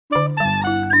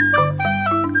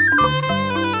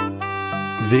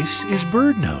This is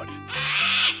BirdNote.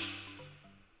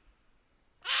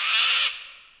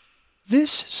 This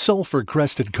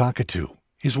sulfur-crested cockatoo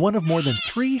is one of more than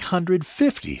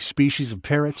 350 species of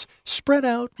parrots spread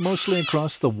out mostly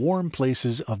across the warm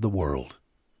places of the world.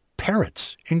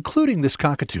 Parrots, including this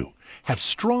cockatoo, have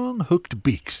strong hooked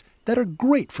beaks that are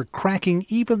great for cracking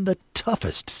even the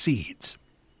toughest seeds.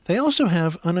 They also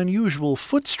have an unusual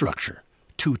foot structure,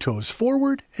 2 toes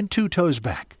forward and 2 toes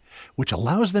back, which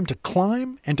allows them to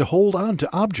climb and to hold on to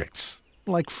objects,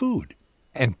 like food.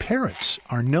 And parrots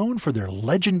are known for their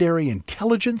legendary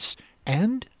intelligence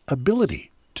and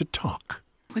ability to talk.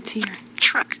 What's here?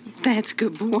 Truck. That's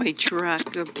good boy,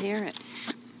 Truck. Good parrot.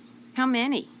 How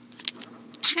many?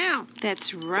 2.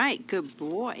 That's right, good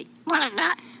boy. Want a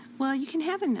nut? Well, you can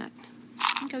have a nut.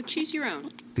 Go choose your own.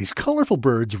 These colorful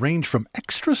birds range from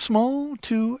extra small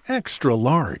to extra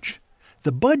large.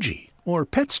 The budgie, or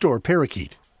pet store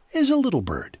parakeet, is a little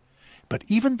bird. But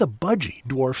even the budgie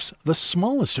dwarfs the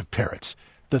smallest of parrots,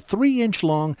 the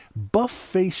 3-inch-long,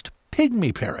 buff-faced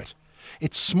pygmy parrot.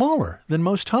 It's smaller than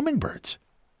most hummingbirds.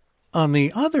 On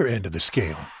the other end of the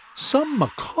scale, some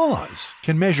macaws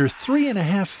can measure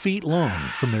 3.5 feet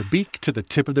long from their beak to the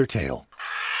tip of their tail.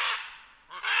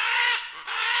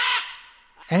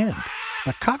 And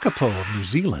the kakapo of New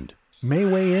Zealand may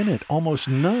weigh in at almost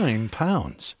 9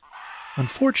 pounds.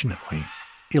 Unfortunately,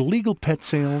 illegal pet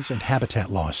sales and habitat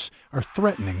loss are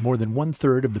threatening more than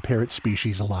 1/3 of the parrot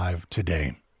species alive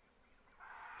today.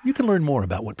 You can learn more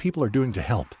about what people are doing to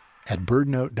help at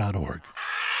birdnote.org.